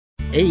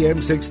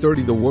AM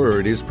 630 The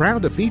Word is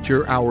proud to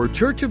feature our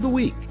Church of the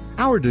Week.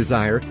 Our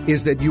desire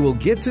is that you will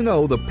get to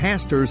know the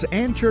pastors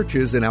and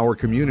churches in our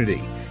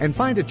community and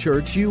find a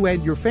church you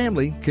and your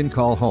family can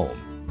call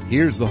home.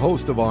 Here's the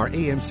host of our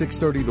AM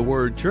 630 The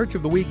Word Church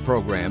of the Week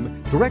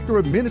program, Director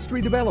of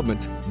Ministry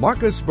Development,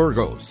 Marcus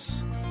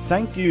Burgos.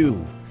 Thank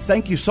you.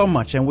 Thank you so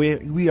much. And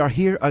we are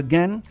here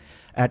again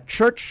at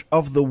Church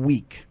of the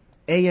Week,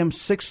 AM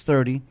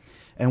 630,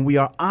 and we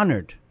are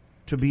honored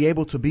to be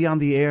able to be on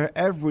the air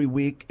every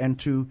week and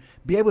to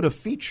be able to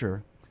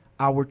feature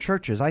our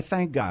churches. I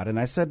thank God, and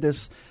I say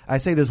this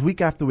week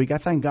after week, I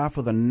thank God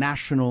for the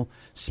national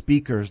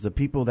speakers, the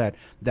people that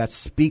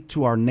speak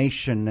to our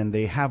nation, and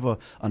they have a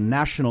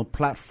national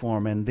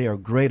platform, and they are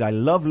great. I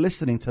love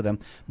listening to them,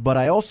 but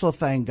I also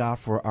thank God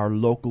for our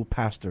local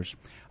pastors,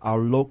 our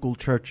local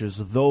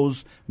churches,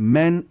 those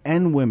men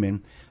and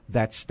women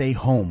that stay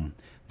home,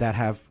 that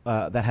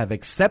have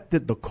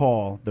accepted the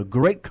call, the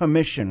Great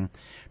Commission,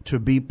 to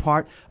be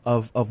part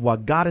of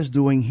what God is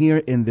doing here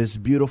in this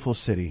beautiful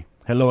city.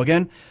 Hello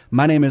again.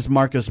 My name is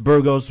Marcus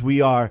Burgos.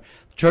 We are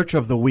Church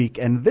of the Week,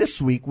 and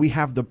this week we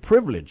have the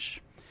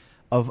privilege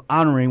of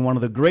honoring one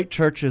of the great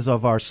churches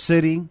of our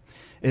city.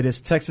 It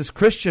is Texas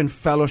Christian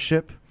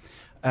Fellowship,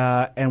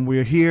 and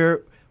we're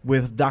here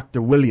with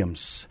Dr.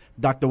 Williams.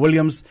 Dr.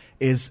 Williams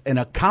is an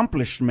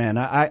accomplished man.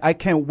 I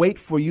can't wait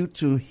for you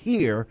to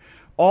hear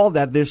all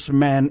that this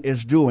man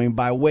is doing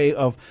by way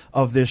of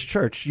this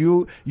church.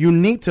 You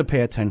need to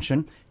pay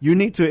attention. You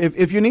need to,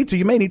 if you need to,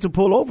 you may need to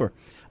pull over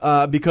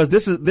because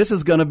this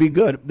is going to be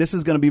good. This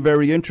is going to be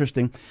very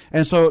interesting.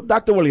 And so,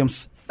 Dr.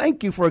 Williams,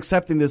 thank you for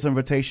accepting this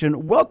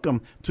invitation.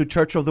 Welcome to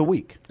Church of the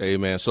Week. Hey,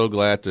 man, so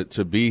glad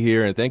to be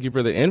here, and thank you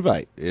for the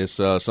invite. It's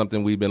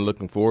something we've been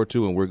looking forward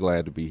to, and we're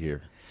glad to be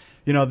here.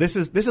 You know, this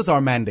is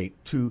our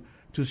mandate to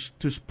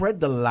spread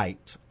the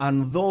light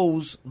on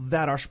those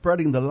that are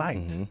spreading the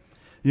light. Mm-hmm.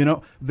 You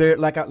know, there,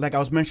 like I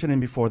was mentioning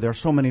before, there are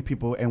so many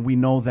people, and we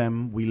know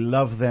them, we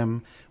love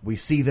them, we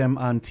see them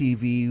on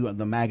TV,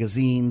 the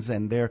magazines,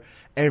 and they're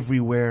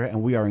everywhere,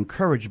 and we are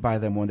encouraged by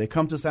them. When they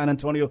come to San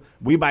Antonio,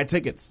 we buy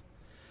tickets.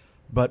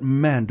 But,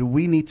 man, do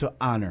we need to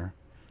honor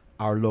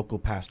our local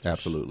pastors.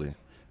 Absolutely.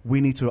 We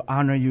need to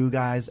honor you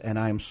guys, and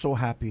I am so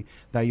happy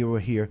that you were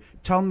here.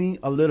 Tell me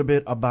a little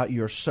bit about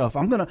yourself.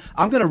 I'm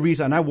gonna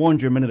read, and I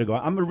warned you a minute ago.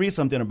 I'm gonna read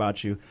something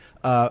about you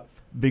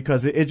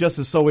because it just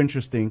is so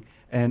interesting.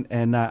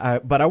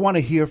 But I want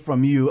to hear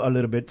from you a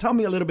little bit. Tell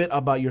me a little bit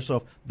about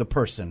yourself, the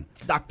person,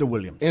 Dr.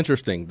 Williams.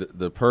 Interesting.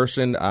 The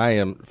person I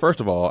am.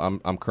 First of all,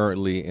 I'm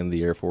currently in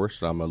the Air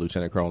Force. I'm a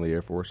lieutenant colonel in the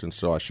Air Force, and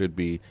so I should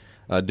be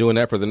doing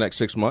that for the next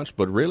 6 months.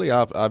 But really,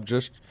 I'm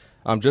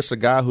just a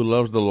guy who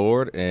loves the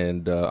Lord,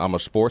 and I'm a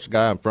sports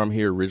guy. I'm from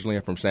here originally.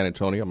 I'm from San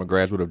Antonio. I'm a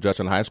graduate of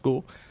Judson High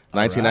School,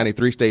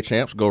 1993 state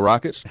champs. Go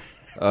Rockets.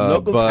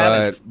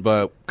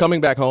 But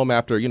coming back home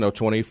after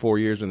 24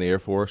 years in the Air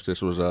Force,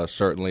 this was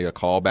certainly a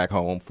call back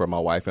home for my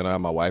wife and I.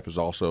 My wife is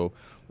also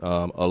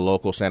a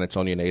local San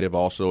Antonio native,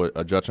 also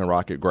a Judson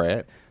Rocket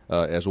grad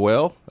as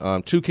well.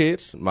 2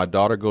 kids. My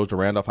daughter goes to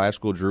Randolph High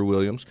School, Drew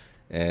Williams.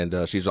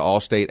 And she's an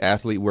all-state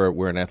athlete.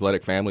 We're an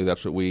athletic family.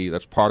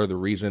 That's part of the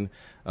reason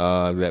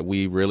that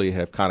we really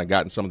have kind of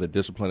gotten some of the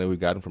discipline that we've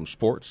gotten from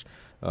sports.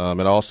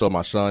 And also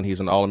my son,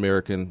 he's an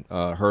All-American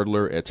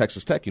hurdler at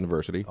Texas Tech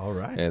University. All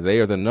right. And they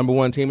are the number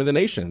 1 team in the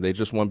nation. They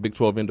just won Big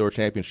 12 Indoor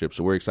Championship,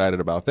 so we're excited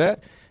about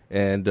that.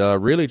 And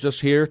really just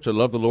here to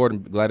love the Lord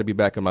and glad to be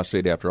back in my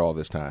city after all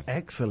this time.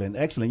 Excellent,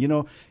 excellent. You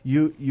know,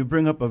 you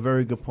bring up a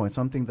very good point,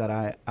 something that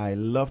I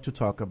love to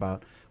talk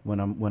about when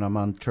I'm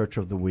on Church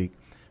of the Week.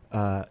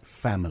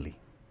 Family.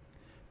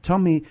 Tell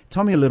me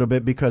a little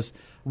bit, because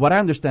what I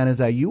understand is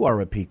that you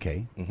are a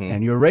PK, mm-hmm.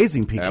 and you're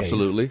raising PKs.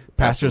 Absolutely.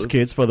 Pastor's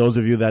kids, for those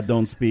of you that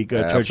don't speak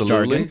church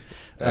jargon.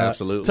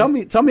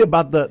 Absolutely. Tell me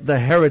about the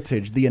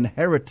heritage, the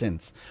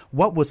inheritance.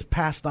 What was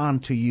passed on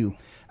to you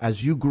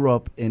as you grew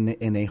up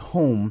in a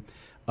home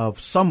of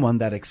someone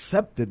that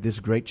accepted this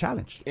great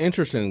challenge?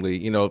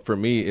 Interestingly, for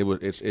me,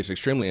 it's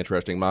extremely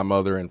interesting. My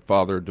mother and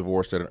father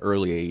divorced at an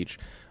early age.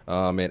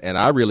 And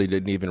I really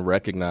didn't even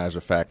recognize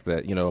the fact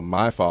that,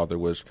 my father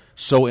was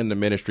so in the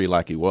ministry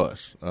like he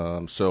was.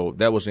 So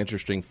that was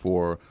interesting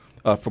for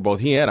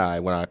both he and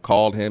I when I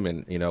called him,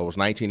 and, I was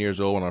 19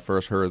 years old when I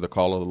first heard the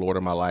call of the Lord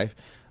in my life.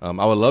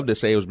 I would love to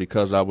say it was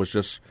because I was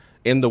just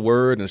in the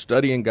Word and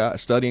studying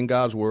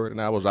God's Word,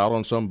 and I was out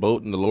on some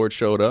boat and the Lord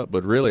showed up.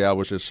 But really, I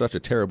was just such a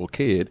terrible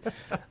kid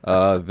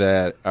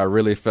that I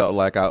really felt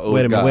like I owed God.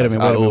 Wait a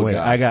minute.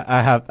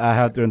 I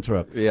have to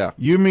interrupt. Yeah.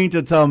 You mean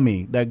to tell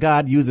me that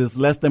God uses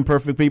less than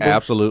perfect people?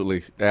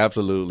 Absolutely.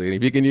 And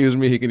if he can use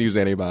me, he can use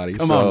anybody.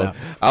 Come on now.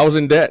 I was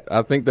in debt.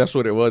 I think that's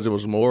what it was. It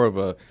was more of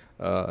a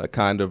I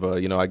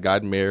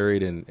got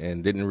married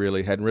and hadn't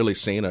really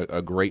seen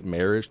a great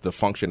marriage, the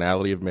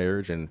functionality of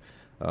marriage, and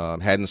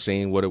hadn't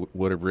seen what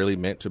it really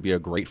meant to be a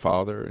great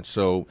father. And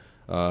so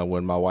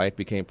When my wife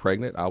became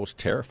pregnant, I was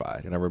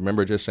terrified. And I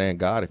remember just saying,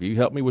 God, if you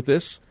help me with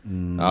this,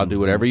 I'll do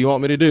whatever you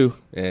want me to do.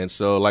 And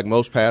so like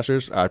most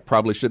pastors, I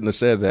probably shouldn't have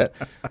said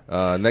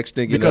that. Next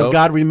thing you know. Because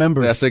God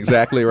remembers. That's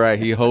exactly right.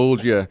 He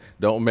holds you.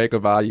 Don't make a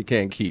vow you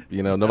can't keep.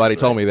 Nobody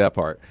told me that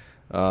part.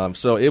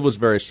 So it was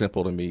very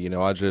simple to me.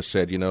 I just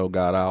said,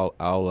 God,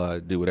 I'll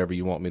do whatever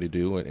you want me to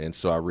do. And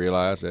so I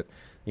realized that,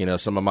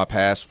 some of my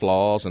past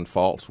flaws and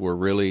faults were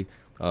really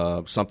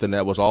something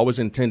that was always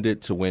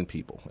intended to win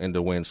people and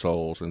to win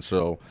souls. And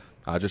so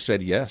I just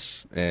said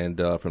yes. And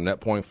from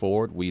that point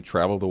forward, we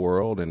travel the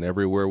world, and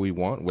everywhere we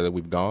want, whether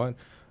we've gone,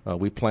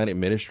 we've planted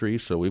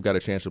ministries. So we've got a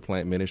chance to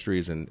plant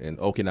ministries in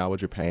Okinawa,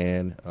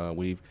 Japan.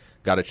 We've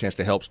got a chance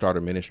to help start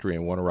a ministry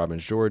in Warner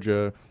Robins,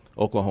 Georgia,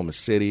 Oklahoma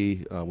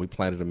City. We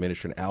planted a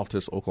ministry in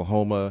Altus,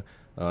 Oklahoma.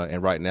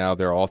 And right now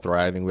they're all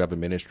thriving. We have a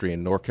ministry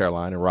in North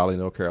Carolina, Raleigh,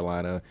 North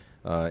Carolina,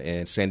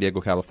 and San Diego,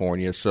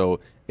 California. So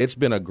it's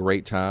been a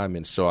great time.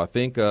 And so I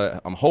think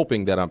I'm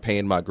hoping that I'm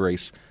paying my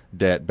grace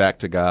debt back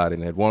to God,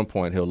 and at one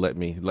point He'll let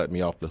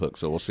me off the hook.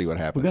 So we'll see what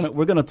happens.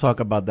 We're gonna talk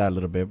about that a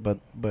little bit.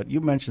 But you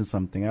mentioned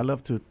something. I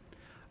love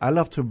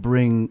to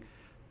bring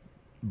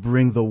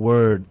the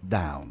word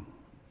down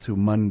to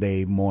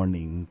Monday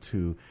morning,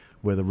 to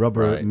where the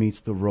rubber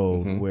meets the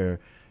road, where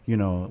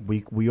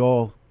we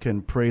all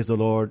can praise the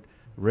Lord,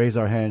 raise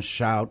our hands,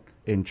 shout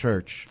in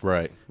church.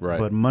 Right.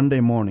 But Monday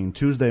morning,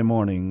 Tuesday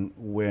morning,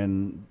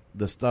 when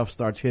the stuff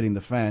starts hitting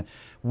the fan,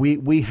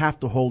 we have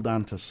to hold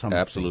on to something.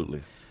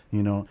 Absolutely.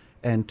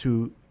 And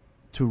to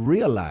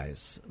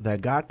realize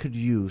that God could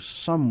use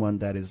someone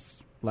that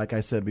is, like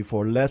I said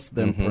before, less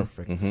than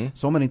perfect.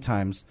 So many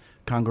times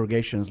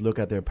congregations look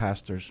at their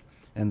pastors,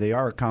 and they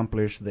are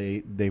accomplished.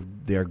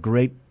 They're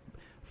great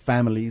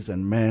families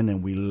and men,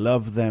 and we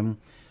love them.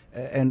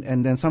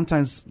 And then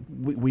sometimes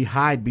we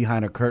hide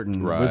behind a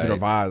curtain, Wizard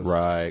of Oz.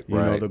 Right.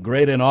 The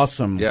great and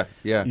awesome. Yeah.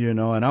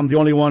 And I'm the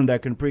only one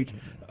that can preach.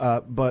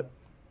 But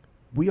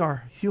we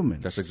are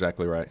humans. That's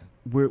exactly right.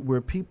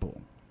 We're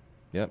people.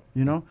 Yep.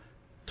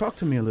 Talk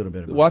to me a little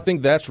bit about Well, I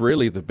think that's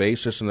really the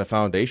basis and the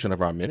foundation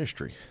of our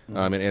ministry.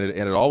 And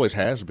it always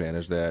has been,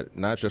 is that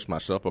not just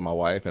myself, but my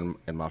wife and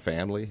my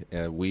family,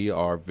 we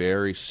are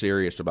very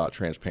serious about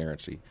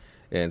transparency.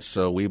 And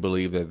so we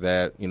believe that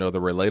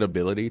the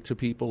relatability to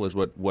people is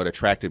what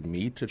attracted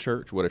me to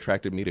church, what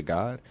attracted me to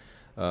God.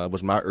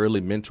 Was my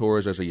early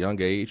mentors as a young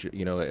age,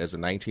 as a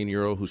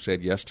 19-year-old who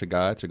said yes to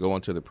God to go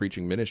into the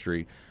preaching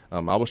ministry.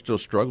 I was still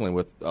struggling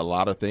with a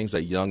lot of things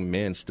that young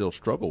men still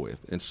struggle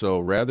with. And so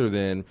rather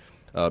than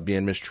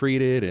being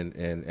mistreated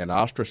and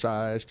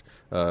ostracized,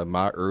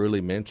 my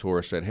early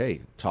mentor said,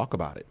 hey, talk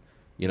about it.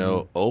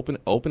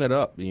 Open it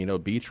up,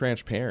 be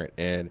transparent.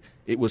 And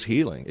it was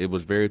healing. It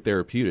was very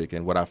therapeutic.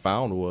 And what I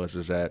found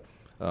is that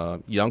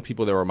young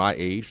people that were my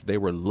age, they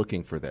were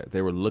looking for that.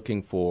 They were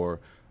looking for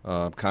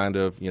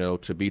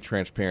to be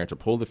transparent, to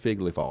pull the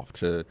fig leaf off,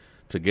 to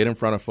get in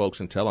front of folks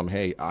and tell them,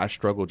 hey, I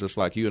struggle just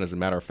like you. And as a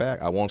matter of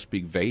fact, I won't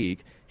speak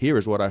vague. Here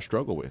is what I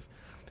struggle with.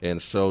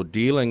 And so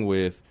dealing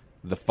with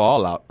the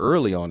fallout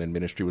early on in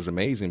ministry was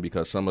amazing,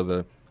 because some of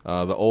the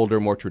older,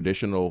 more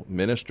traditional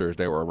ministers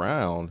that were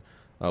around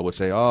would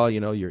say, oh,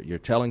 you're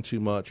telling too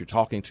much, you're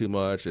talking too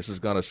much, this is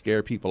going to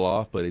scare people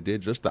off. But it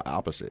did just the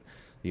opposite.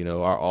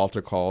 Our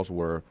altar calls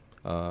were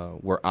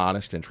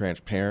honest and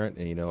transparent,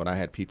 and I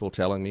had people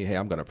telling me, hey,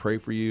 I'm going to pray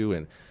for you,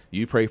 and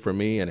you pray for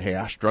me, and hey,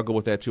 I struggle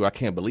with that too. I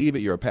can't believe it.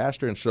 You're a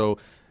pastor. And so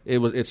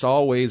it's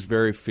always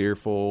very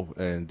fearful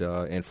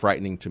and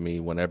frightening to me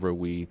whenever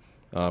we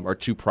are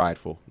too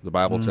prideful. The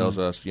Bible tells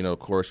us, of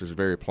course, it's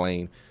very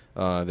plain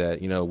that,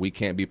 we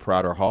can't be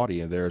proud or haughty,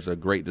 and there's a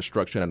great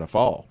destruction and a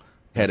fall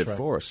headed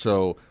for us.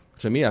 So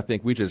to me, I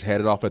think we just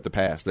headed off at the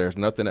pass. There's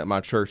nothing that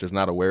my church is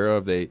not aware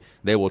of. They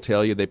will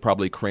tell you. They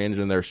probably cringe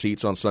in their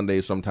seats on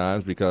Sundays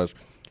sometimes, because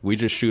we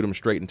just shoot them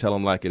straight and tell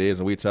them like it is.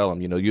 And we tell them,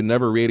 you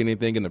never read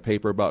anything in the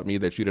paper about me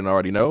that you didn't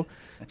already know.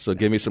 So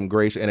give me some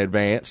grace in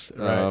advance.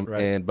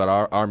 But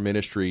our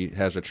ministry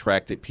has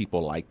attracted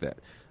people like that.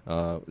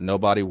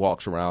 Nobody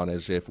walks around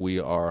as if we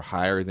are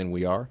higher than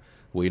we are.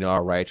 We know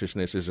our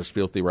righteousness is as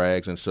filthy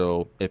rags. And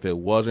so if it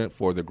wasn't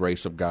for the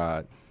grace of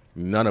God,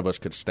 none of us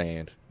could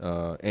stand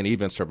and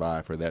even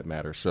survive, for that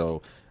matter.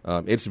 So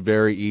it's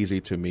very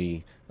easy to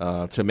me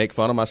to make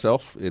fun of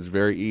myself. It's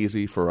very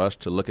easy for us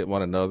to look at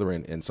one another,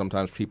 and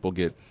sometimes people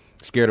get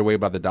scared away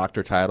by the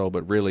doctor title.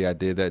 But really, I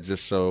did that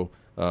just so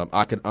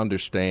I could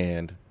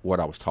understand what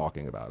I was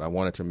talking about. I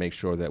wanted to make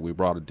sure that we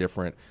brought a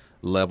different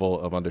level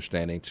of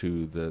understanding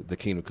to the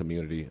Kingdom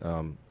community,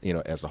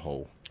 as a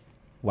whole.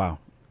 Wow.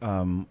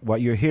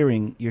 What you're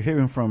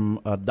hearing from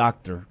a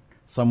doctor,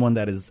 someone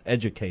that is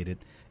educated,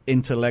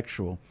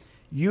 intellectual,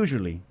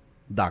 usually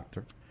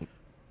doctor.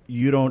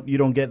 You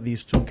don't get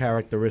these two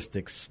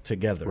characteristics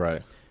together.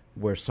 Right.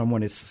 Where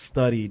someone is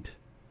studied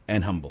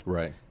and humble.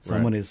 Right.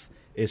 Someone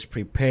is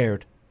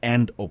prepared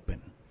and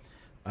open.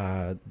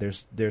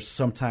 There's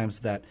sometimes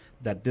that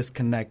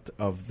disconnect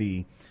of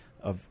the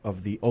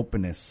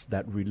openness,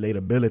 that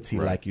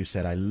relatability, like you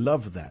said. I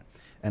love that.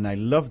 And I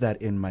love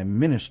that in my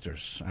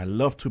ministers. I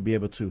love to be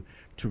able to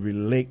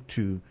relate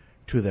to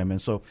to them.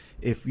 And so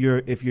if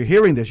you're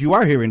hearing this, you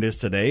are hearing this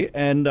today,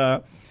 and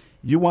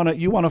you want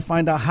to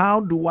find out, how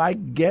do I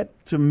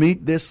get to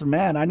meet this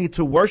man? I need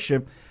to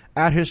worship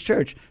at his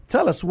church.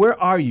 Tell us,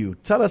 where are you?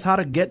 Tell us how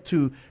to get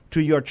to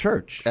your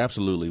church.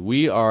 Absolutely.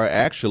 We are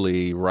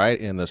actually right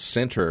in the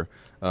center,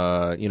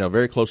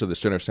 very close to the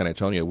center of San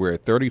Antonio. We're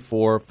at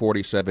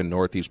 3447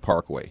 Northeast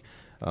Parkway,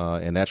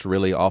 and that's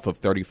really off of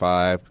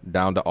 35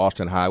 down to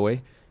Austin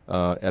Highway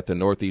at the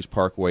Northeast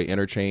Parkway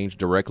interchange,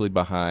 directly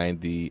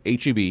behind the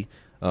HEB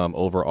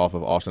over off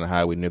of Austin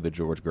Highway near the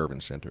George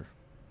Gervin Center.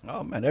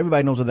 Oh, man,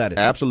 everybody knows what that is.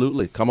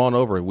 Absolutely. Come on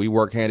over. We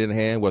work hand in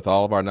hand with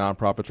all of our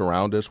nonprofits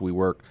around us. We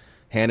work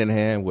hand in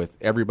hand with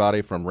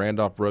everybody from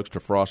Randolph Brooks to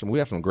Frost. And we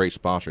have some great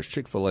sponsors.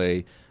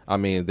 Chick-fil-A, I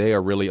mean, they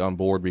are really on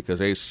board because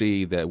they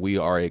see that we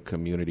are a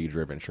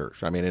community-driven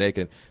church. I mean,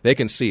 they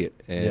can see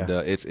it. And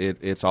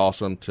it's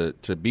awesome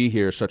to be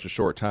here such a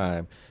short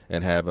time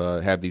and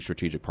have these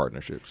strategic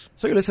partnerships.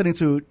 So you're listening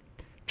to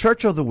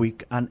Church of the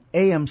Week on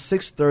AM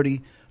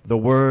 630, The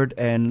Word.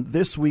 And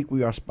this week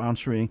we are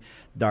sponsoring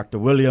Dr.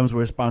 Williams.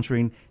 We're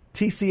sponsoring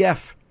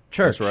TCF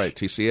Church. That's right,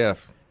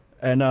 TCF.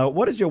 And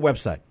what is your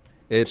website?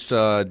 It's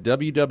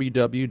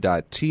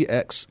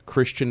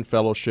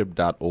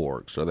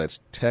www.txchristianfellowship.org. So that's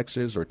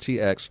Texas or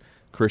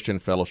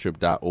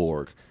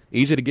txchristianfellowship.org.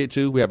 Easy to get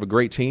to. We have a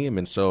great team,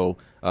 and so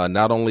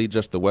not only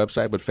just the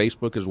website, but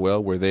Facebook as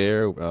well. We're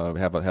there.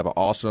 Have an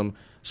awesome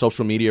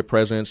social media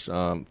presence.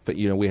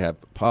 We have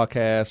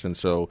podcasts, and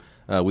so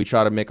we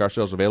try to make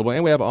ourselves available.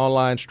 And we have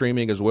online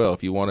streaming as well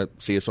if you want to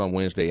see us on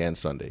Wednesday and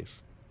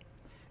Sundays.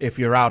 If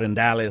you're out in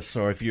Dallas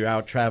or if you're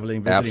out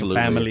traveling, visiting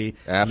family,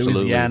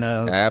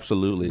 Louisiana,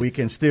 absolutely, we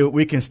can still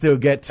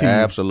get to you.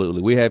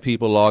 Absolutely. We have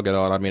people logging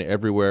on. I mean,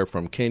 everywhere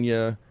from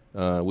Kenya.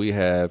 We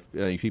have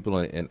people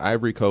in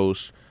Ivory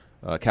Coast,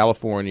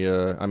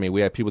 California. I mean,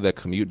 we have people that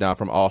commute down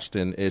from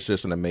Austin. It's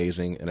just an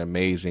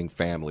amazing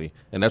family,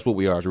 and that's what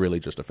we are. Is really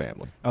just a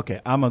family.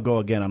 Okay, I'm gonna go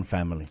again on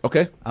family.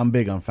 Okay, I'm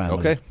big on family.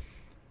 Okay,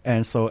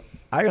 and so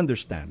I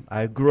understand.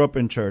 I grew up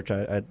in church.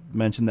 I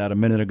mentioned that a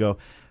minute ago.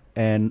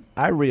 And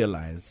I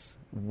realize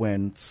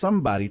when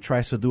somebody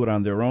tries to do it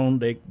on their own,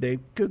 they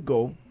could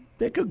go,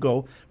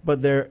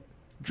 but they're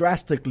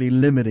drastically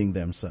limiting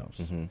themselves.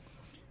 Mm-hmm.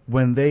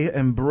 When they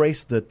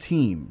embrace the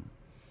team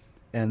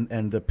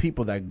and the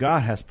people that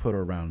God has put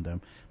around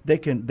them, they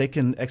can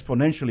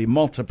exponentially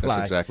multiply.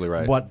 That's exactly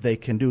right. What they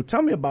can do.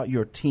 Tell me about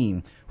your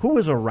team. Who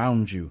is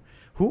around you?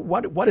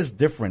 What is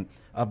different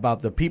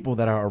about the people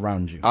that are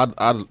around you?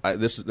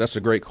 That's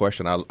a great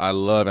question. I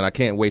love, and I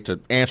can't wait to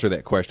answer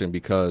that question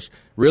because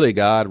really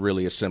God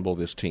really assembled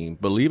this team.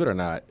 Believe it or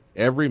not,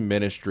 every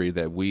ministry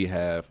that we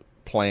have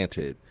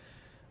planted,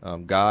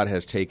 God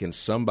has taken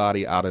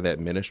somebody out of that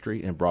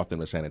ministry and brought them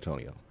to San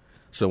Antonio.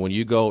 So when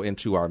you go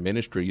into our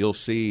ministry, you'll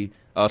see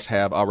us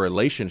have our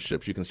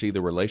relationships. You can see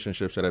the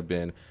relationships that have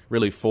been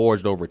really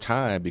forged over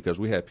time because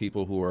we have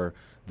people who are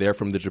there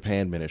from the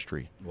Japan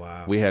ministry.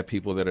 Wow. We have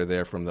people that are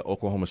there from the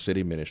Oklahoma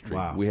City ministry.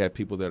 Wow. We have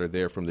people that are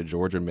there from the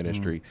Georgia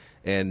ministry.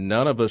 And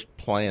none of us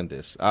planned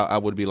this. I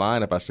would be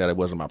lying if I said it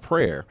wasn't my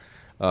prayer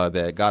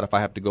that, God, if I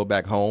have to go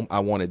back home,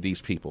 I wanted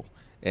these people.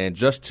 And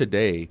just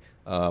today,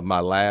 my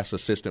last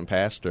assistant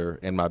pastor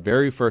and my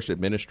very first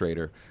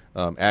administrator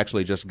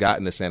actually just got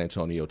into San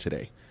Antonio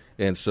today.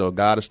 And so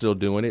God is still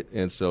doing it.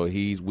 And so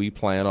we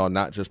plan on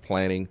not just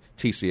planning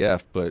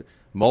TCF, but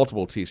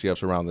multiple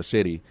TCFs around the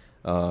city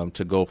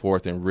to go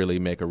forth and really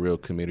make a real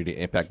community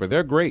impact. But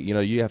they're great. You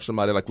know, you have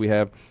somebody like we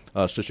have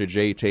Sister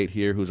Jay Tate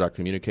here, who's our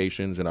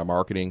communications and our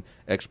marketing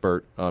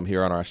expert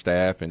here on our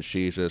staff, and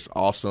she's just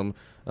awesome.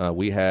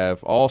 We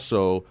have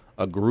also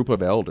a group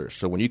of elders.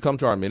 So when you come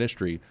to our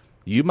ministry,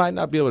 you might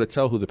not be able to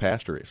tell who the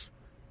pastor is.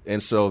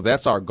 And so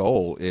that's our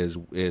goal is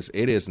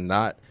it is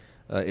not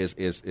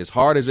as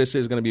hard as this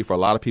is going to be for a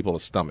lot of people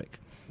to stomach.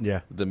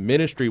 Yeah. The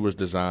ministry was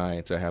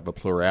designed to have a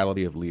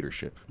plurality of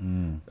leadership.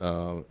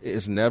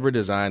 It's never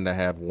designed to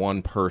have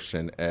one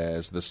person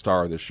as the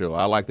star of the show.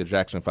 I like the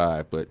Jackson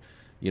 5, but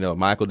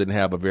Michael didn't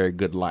have a very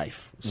good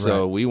life.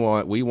 So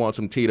right. we want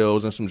some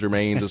Tito's and some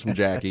Jermaines and some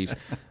Jackies.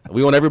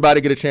 We want everybody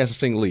to get a chance to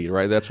sing lead,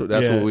 right? That's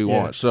what we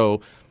want.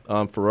 So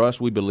for us,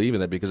 we believe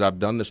in that because I've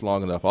done this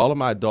long enough. All of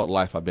my adult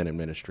life, I've been in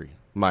ministry,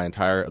 my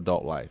entire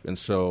adult life. And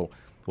so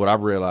what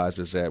I've realized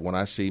is that when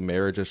I see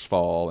marriages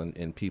fall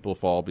and people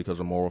fall because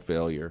of moral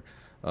failure,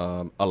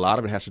 a lot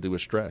of it has to do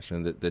with stress.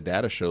 And the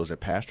data shows that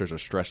pastors are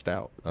stressed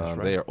out.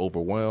 Right. They are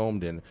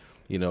overwhelmed, and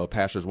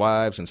pastors'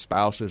 wives and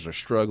spouses are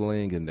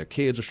struggling, and their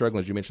kids are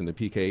struggling, as you mentioned, the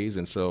PKs.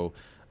 And so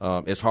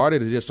it's harder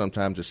to just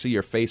sometimes to see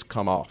your face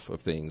come off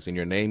of things and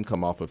your name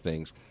come off of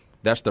things.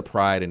 That's the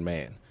pride in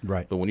man.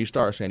 Right. But when you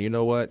start saying, you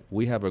know what,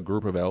 we have a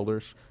group of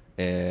elders,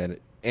 and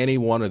any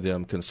one of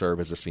them can serve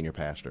as a senior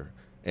pastor.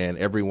 And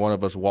every one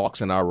of us walks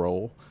in our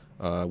role.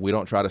 We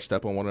don't try to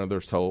step on one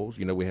another's toes.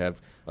 We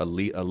have a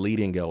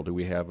leading elder.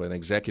 We have an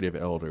executive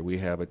elder. We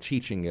have a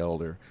teaching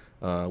elder.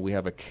 We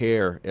have a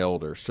care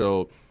elder.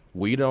 So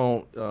we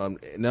don't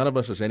none of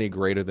us is any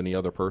greater than the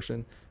other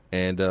person.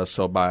 And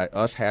so by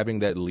us having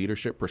that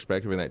leadership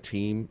perspective and that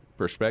team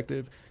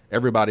perspective,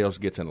 everybody else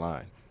gets in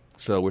line.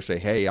 So we say,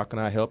 hey, how can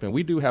I help? And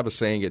we do have a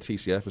saying at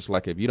TCF. It's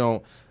like, if you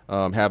don't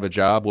have a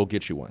job, we'll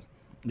get you one.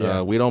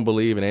 Yeah. We don't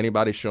believe in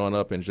anybody showing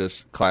up and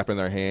just clapping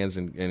their hands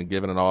and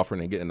giving an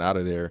offering and getting out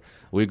of there.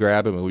 We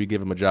grab them and we give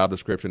them a job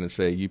description and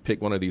say, you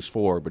pick one of these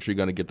 4, but you're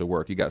going to get to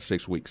work. You got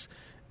 6 weeks.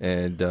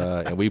 And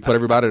we put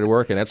everybody to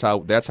work, and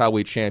that's how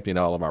we champion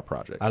all of our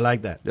projects. I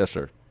like that. Yes,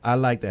 sir. I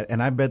like that,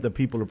 and I bet the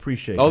people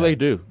appreciate that. Oh, they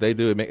do. They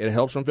do. It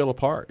helps them feel a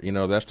part.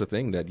 That's the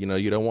thing, that,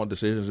 you don't want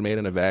decisions made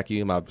in a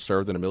vacuum. I've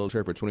served in the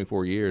military for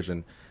 24 years,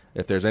 and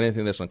if there's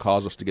anything that's going to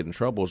cause us to get in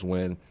trouble is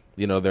when,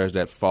 there's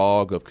that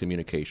fog of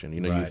communication.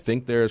 Right. You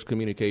think there's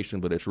communication,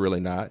 but it's really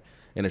not.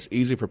 And it's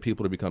easy for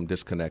people to become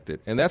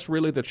disconnected. And that's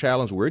really the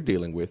challenge we're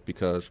dealing with,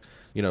 because,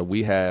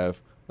 we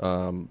have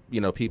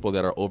people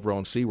that are over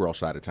on SeaWorld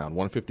side of town,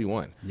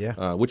 151,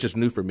 which is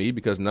new for me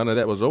because none of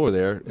that was over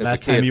there as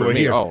Last a kid time you for were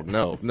me. here. Oh,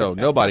 no,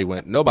 nobody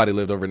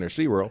lived over near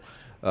SeaWorld.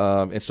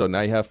 And so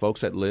now you have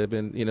folks that live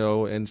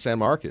in San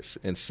Marcos.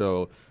 And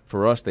so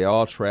for us, they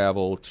all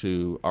travel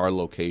to our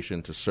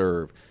location to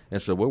serve.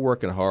 And so we're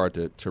working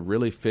hard to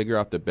really figure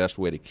out the best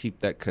way to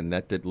keep that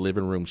connected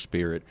living room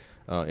spirit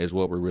is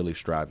what we're really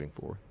striving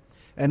for.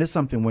 And it's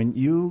something, when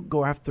you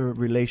go after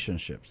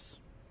relationships,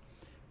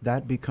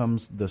 that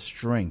becomes the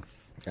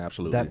strength.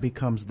 Absolutely. That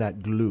becomes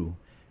that glue.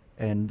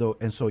 And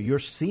so you're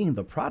seeing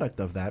the product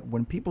of that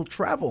when people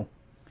travel.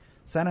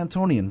 San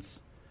Antonians,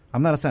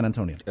 I'm not a San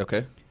Antonian.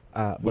 Okay.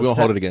 We won't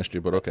hold it against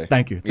you, but okay.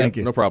 Thank you. Thank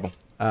you. No problem.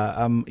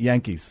 I'm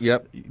Yankees.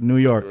 Yep. New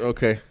York.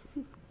 Okay.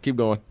 Keep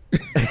going.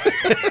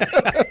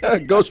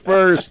 Go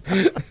Spurs.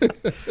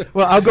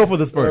 Well, I'll go for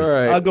the Spurs. All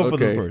right. I'll go for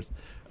the Okay.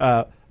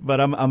 Spurs. But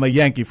I'm a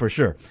Yankee for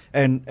sure.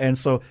 And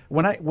so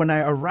when I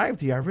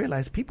arrived here, I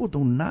realized people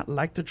do not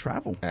like to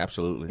travel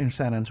Absolutely. in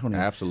San Antonio.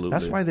 Absolutely.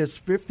 That's why there's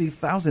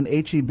 50,000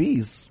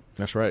 HEBs.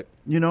 That's right.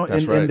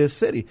 In this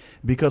city,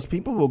 because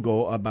people will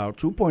go about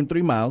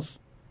 2.3 miles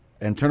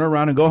and turn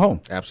around and go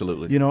home.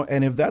 Absolutely.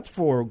 And if that's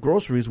for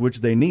groceries,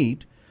 which they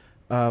need,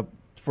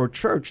 for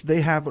church,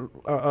 they have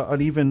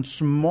an even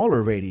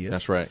smaller radius.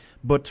 That's right.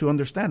 But to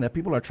understand that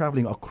people are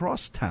traveling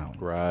across town.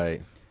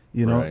 Right.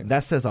 Right.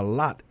 That says a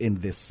lot in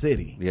this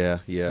city. Yeah.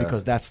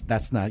 Because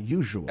that's not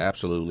usual.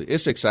 Absolutely.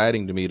 It's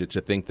exciting to me to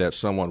think that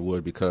someone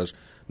would, because,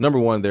 number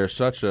one, there's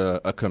such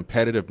a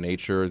competitive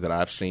nature that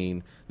I've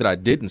seen that I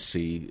didn't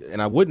see,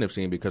 and I wouldn't have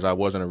seen because I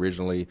wasn't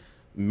originally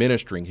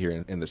ministering here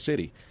in the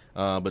city.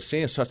 But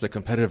seeing such the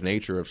competitive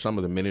nature of some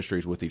of the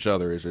ministries with each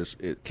other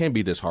it can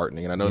be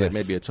disheartening. And I know that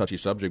may be a touchy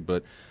subject,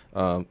 but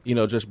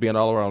just being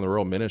all around the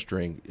world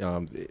ministering,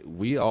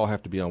 we all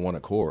have to be on one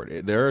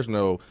accord. There is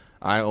no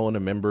I own a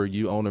member,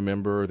 you own a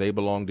member, they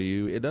belong to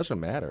you. It doesn't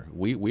matter.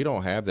 We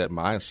don't have that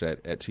mindset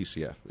at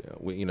TCF.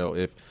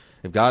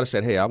 If God has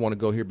said, hey, I want to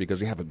go here because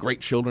they have a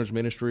great children's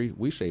ministry,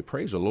 we say,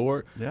 praise the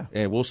Lord,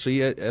 and we'll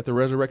see it at the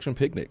resurrection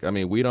picnic. I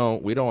mean, we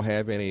don't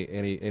have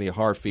any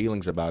hard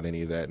feelings about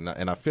any of that,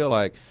 and I feel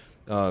like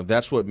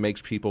that's what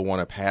makes people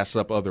want to pass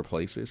up other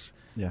places.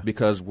 Yeah.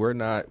 Because we're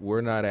not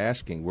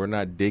asking, we're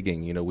not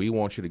digging. We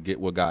want you to get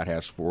what God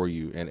has for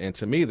you, and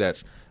to me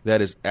that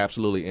is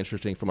absolutely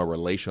interesting from a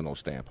relational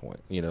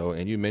standpoint.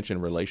 And you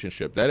mentioned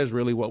relationship. That is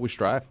really what we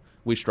strive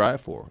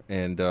for,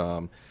 and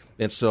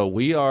so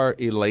we are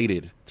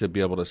elated to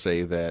be able to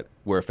say that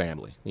we're a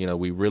family.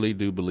 We really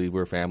do believe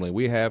we're a family.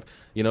 We have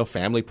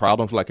family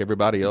problems like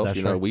everybody else.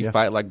 That's right. We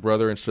fight like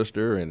brother and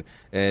sister,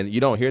 and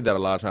you don't hear that a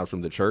lot of times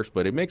from the church,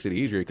 but it makes it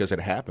easier because it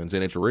happens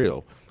and it's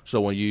real. So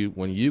when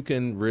you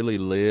can really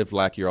live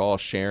like you're all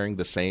sharing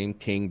the same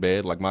king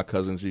bed, like my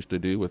cousins used to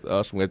do with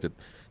us, we had to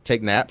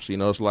take naps.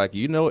 It's like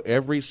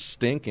every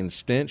stink and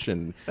stench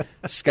and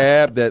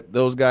scab that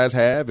those guys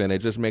have, and it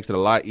just makes it a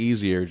lot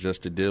easier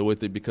just to deal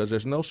with it because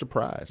there's no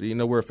surprise.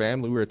 We're a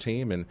family, we're a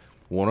team, and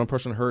when one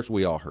person hurts,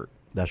 we all hurt.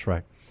 That's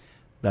right.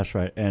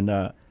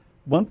 And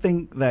one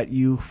thing that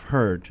you've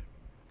heard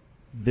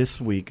this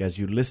week as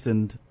you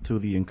listened to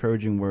the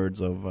encouraging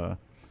words of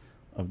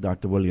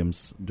Dr.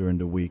 Williams during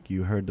the week,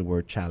 you heard the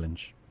word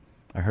challenge.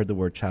 I heard the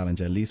word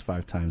challenge at least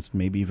 5 times,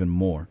 maybe even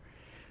more.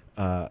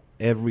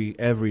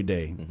 Every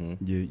day,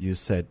 you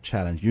said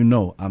challenge.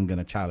 I'm going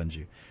to challenge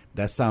you.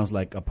 That sounds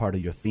like a part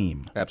of your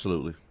theme.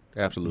 Absolutely.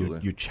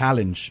 You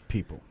challenge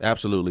people.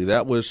 Absolutely.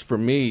 That was, for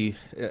me,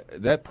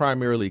 that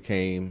primarily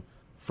came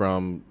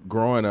from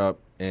growing up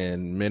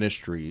in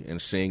ministry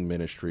and seeing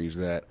ministries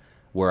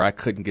where I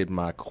couldn't get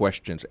my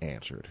questions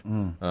answered.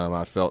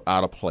 I felt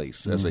out of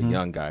place as a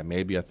young guy.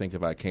 Maybe I think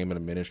if I came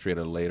into ministry at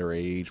a later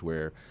age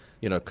where,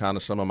 kind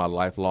of some of my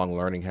lifelong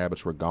learning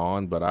habits were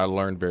gone, but I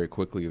learned very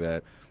quickly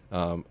that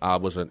I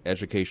was an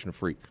education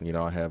freak.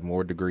 I have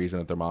more degrees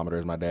than a thermometer,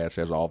 as my dad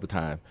says all the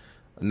time.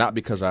 Not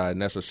because I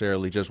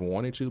necessarily just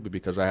wanted to, but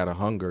because I had a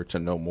hunger to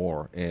know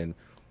more. And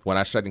when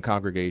I sat in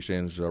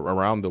congregations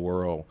around the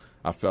world,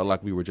 I felt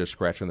like we were just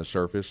scratching the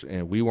surface,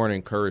 and we weren't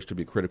encouraged to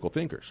be critical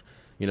thinkers.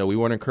 We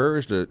weren't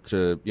encouraged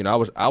to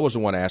I was the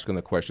one asking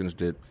the questions.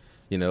 Did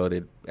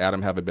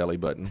Adam have a belly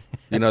button?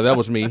 That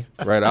was me,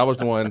 right? I was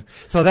the one.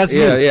 So that's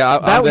yeah, you.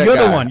 yeah. You're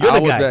the one. You're the guy. I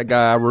was that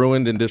guy. I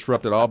ruined and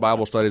disrupted all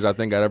Bible studies I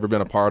think I'd ever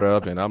been a part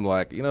of, and I'm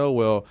like,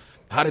 well,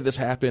 how did this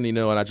happen? And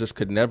I just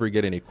could never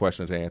get any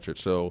questions answered.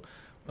 So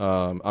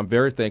I'm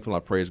very thankful. I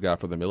praise God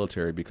for the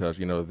military because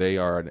they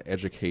are an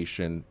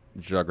education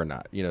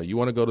juggernaut. You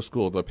want to go to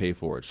school, they'll pay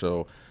for it.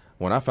 So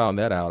when I found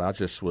that out, I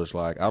just was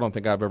like, I don't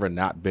think I've ever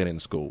not been in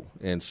school.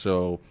 And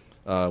so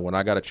when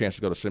I got a chance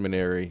to go to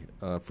seminary,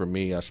 for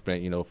me, I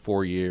spent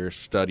 4 years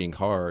studying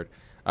hard.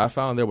 I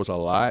found there was a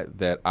lot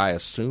that I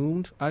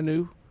assumed I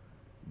knew,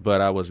 but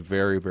I was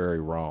very,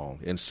 very wrong.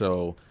 And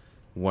so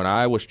when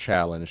I was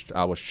challenged to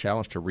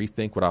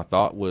rethink what I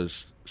thought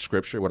was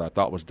Scripture, what I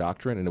thought was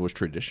doctrine, and it was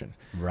tradition.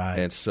 Right.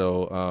 And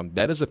so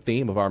that is a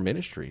theme of our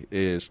ministry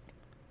is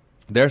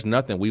there's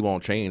nothing we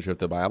won't change if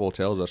the Bible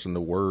tells us in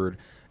the Word,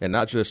 and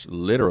not just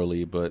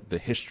literally, but the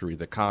history,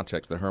 the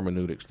context, the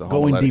hermeneutics, the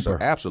going homiletics.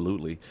 deeper.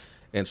 Absolutely.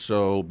 And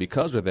so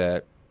because of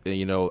that,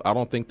 I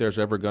don't think there's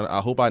ever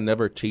I hope I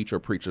never teach or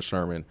preach a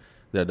sermon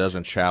that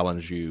doesn't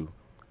challenge you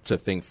to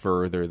think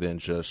further than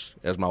just,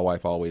 as my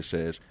wife always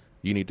says,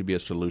 you need to be a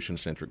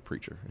solution-centric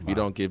preacher. If you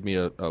don't give me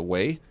a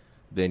way,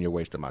 then you're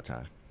wasting my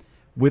time.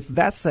 With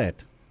that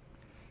said,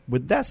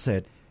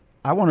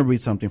 I want to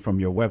read something from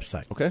your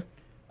website. Okay.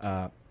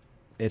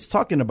 It's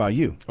talking about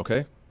you.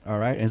 Okay. All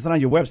right. And it's not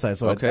on your website,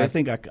 so okay. I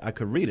think I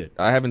could read it.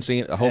 I haven't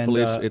seen it.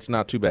 Hopefully it's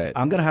not too bad.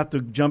 I'm going to have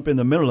to jump in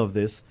the middle of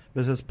this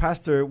because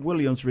Pastor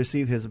Williams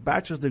received his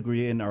bachelor's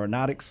degree in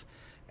aeronautics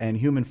and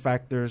human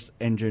factors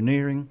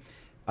engineering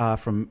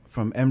from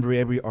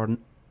Embry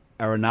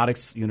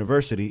Aeronautics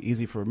University,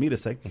 easy for me to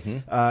say.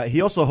 Mm-hmm.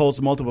 He also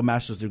holds multiple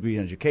master's degree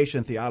in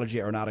education,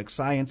 theology, aeronautics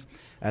science,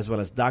 as well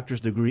as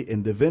doctor's degree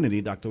in divinity.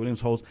 Dr.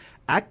 Williams holds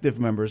active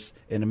membership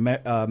in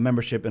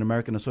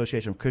American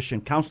Association of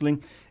Christian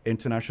Counseling,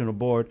 International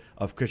Board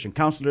of Christian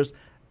Counselors,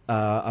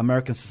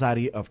 American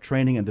Society of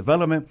Training and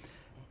Development,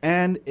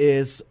 and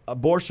is a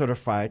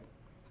board-certified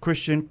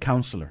Christian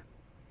counselor.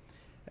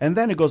 And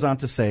then it goes on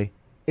to say,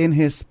 in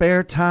his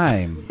spare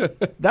time.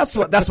 That's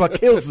what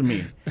kills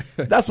me.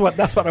 That's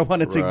what I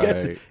wanted to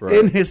get to. Right.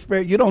 In his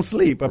spare, you don't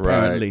sleep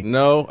apparently. Right.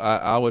 No,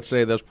 I would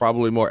say that's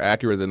probably more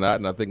accurate than that,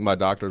 and I think my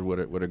doctors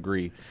would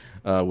agree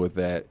with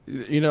that.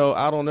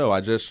 I don't know.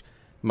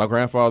 My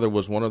grandfather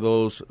was one of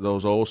those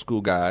old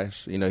school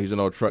guys. He's an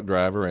old truck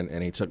driver,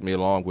 and he took me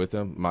along with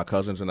him, my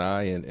cousins and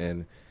I,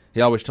 and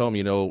he always told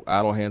me,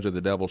 idle hands are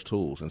the devil's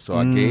tools, and so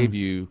I gave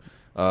you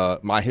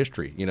my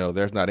history.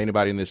 There's not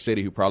anybody in this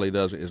city who probably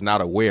is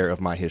not aware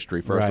of my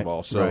history, first of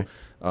all. So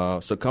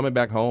so coming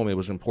back home, it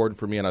was important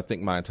for me, and I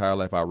think my entire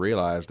life I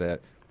realized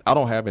that I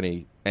don't have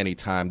any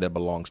time that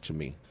belongs to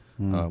me.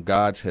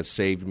 God has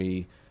saved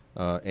me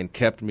and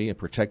kept me and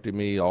protected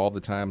me all the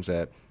times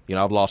that,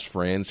 I've lost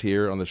friends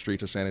here on the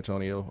streets of San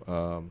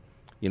Antonio,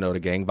 to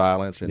gang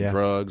violence and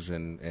drugs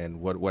and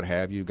what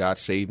have you. God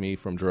saved me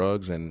from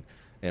drugs and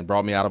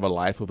brought me out of a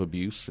life of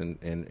abuse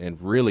and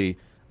really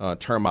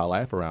turn my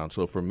life around.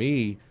 So for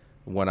me,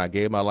 when I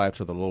gave my life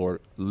to the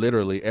Lord,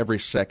 literally every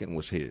second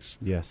was His.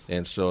 Yes.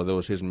 And so that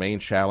was His main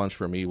challenge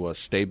for me was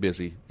stay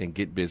busy and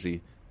get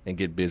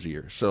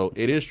busier. So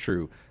it is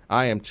true.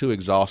 I am too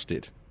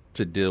exhausted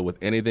to deal with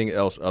anything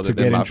else other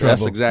than my.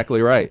 That's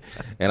exactly right.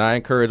 And I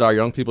encourage our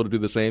young people to do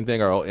the same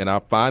thing. And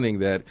I'm finding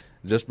that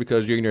just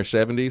because you're in your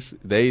 70s,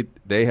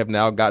 they have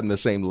now gotten the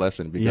same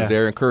lesson because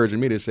they're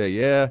encouraging me to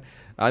say,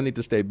 I need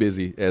to stay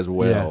busy as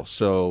well. Yeah.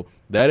 So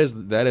that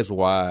is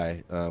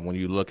why when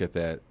you look at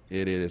that,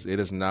 it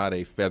is not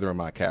a feather in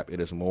my cap. It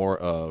is more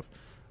of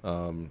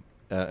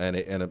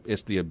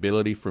it's the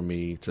ability for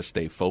me to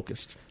stay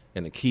focused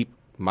and to keep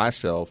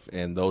myself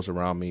and those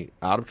around me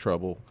out of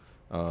trouble,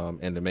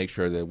 and to make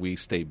sure that we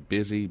stay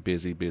busy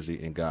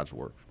in God's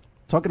work.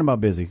 Talking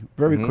about busy,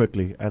 very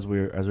quickly as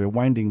we're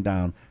winding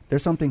down,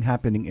 there's something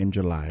happening in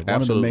July. I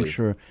wanted to make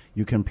sure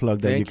you can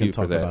plug that. You can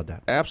talk about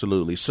that.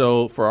 Absolutely.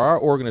 So for our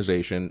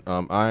organization,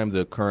 I am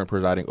the current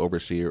presiding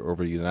overseer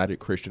over the United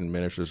Christian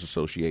Ministers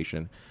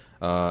Association,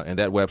 and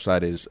that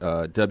website is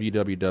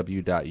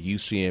www.ucma.org.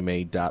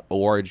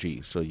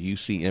 So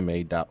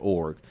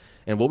ucma.org.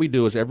 And what we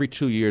do is every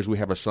 2 years we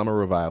have a summer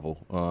revival.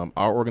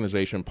 Our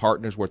organization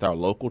partners with our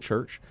local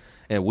church,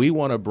 and we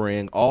want to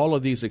bring all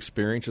of these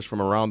experiences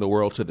from around the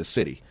world to the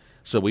city.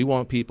 So we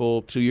want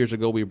people. 2 years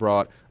ago, we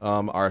brought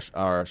our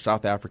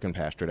South African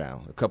pastor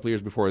down. A couple of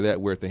years before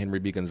that, we're at the Henry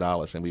B.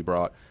 Gonzalez, and we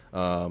brought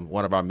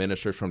one of our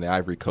ministers from the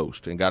Ivory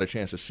Coast and got a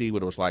chance to see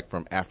what it was like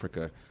from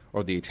Africa,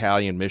 or the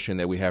Italian mission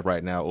that we have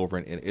right now over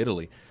in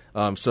Italy.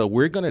 So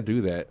we're going to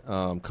do that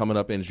coming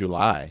up in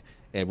July.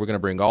 And we're going to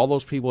bring all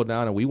those people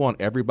down, and we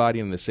want everybody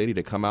in the city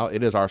to come out.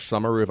 It is our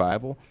summer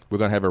revival. We're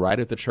going to have it right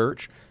at the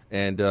church,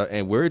 and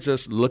we're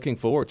just looking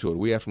forward to it.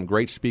 We have some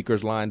great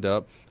speakers lined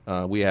up.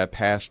 We have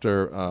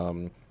Pastor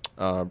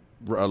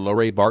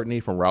Lorray Bartney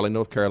from Raleigh,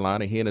 North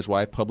Carolina. He and his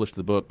wife published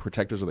the book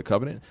Protectors of the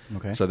Covenant.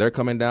 Okay. So they're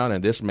coming down,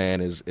 and this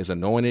man is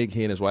anointed.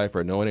 He and his wife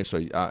are anointed. So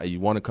you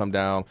want to come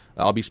down.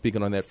 I'll be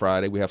speaking on that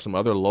Friday. We have some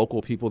other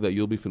local people that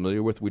you'll be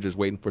familiar with. We're just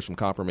waiting for some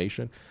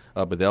confirmation.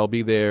 But they'll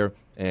be there,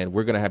 and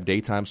we're going to have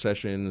daytime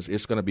sessions.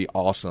 It's going to be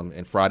awesome,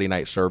 and Friday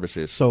night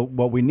services. So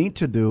what we need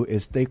to do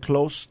is stay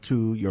close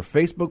to your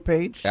Facebook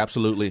page.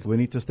 Absolutely. We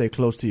need to stay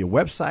close to your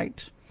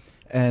website.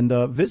 And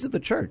visit the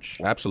church.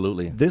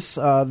 Absolutely. This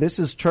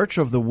is Church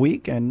of the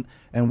Week, and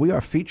we are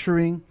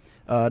featuring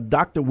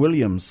Dr.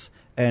 Williams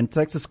and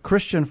Texas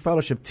Christian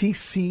Fellowship,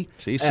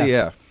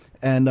 TCF.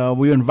 And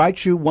we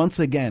invite you once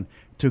again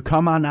to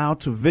come on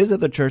out to visit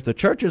the church. The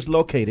church is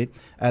located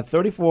at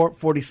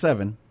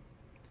 3447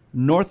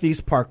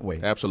 Northeast Parkway.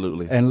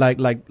 Absolutely. And like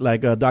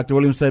Dr.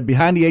 Williams said,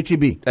 behind the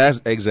HEB.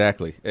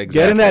 Exactly.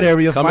 Get in that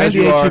area, find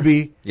the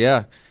HEB.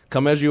 Yeah.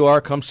 Come as you are.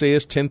 Come see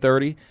us,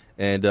 10:30.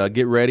 And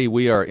get ready.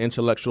 We are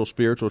intellectual,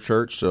 spiritual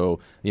church. So,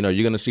 you're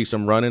going to see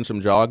some running, some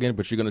jogging,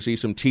 but you're going to see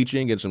some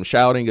teaching and some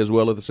shouting as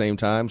well at the same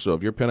time. So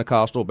if you're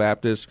Pentecostal,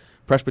 Baptist,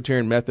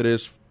 Presbyterian,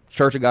 Methodist,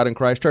 Church of God in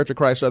Christ, Church of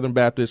Christ, Southern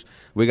Baptist,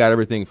 we got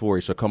everything for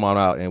you. So come on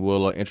out, and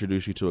we'll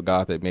introduce you to a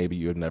God that maybe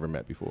you had never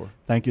met before.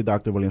 Thank you,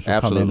 Dr. Williams, for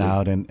coming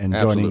out and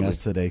joining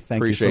us today.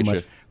 Thank you so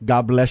much.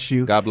 God bless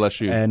you. God bless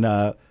you.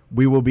 And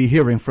we will be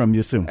hearing from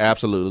you soon.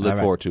 Absolutely. Look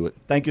forward to it.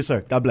 Thank you,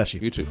 sir. God bless you.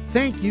 You too.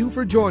 Thank you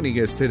for joining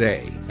us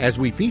today as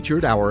we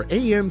featured our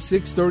AM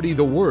 630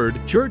 The Word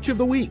Church of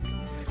the Week.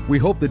 We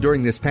hope that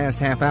during this past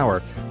half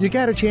hour, you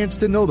got a chance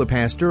to know the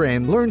pastor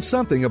and learn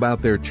something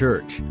about their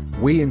church.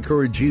 We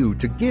encourage you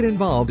to get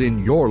involved in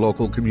your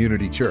local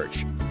community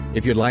church.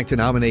 If you'd like to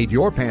nominate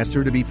your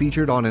pastor to be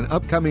featured on an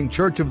upcoming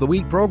Church of the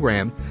Week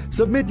program,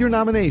 submit your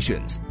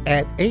nominations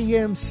at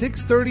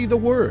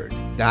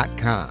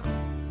am630theword.com.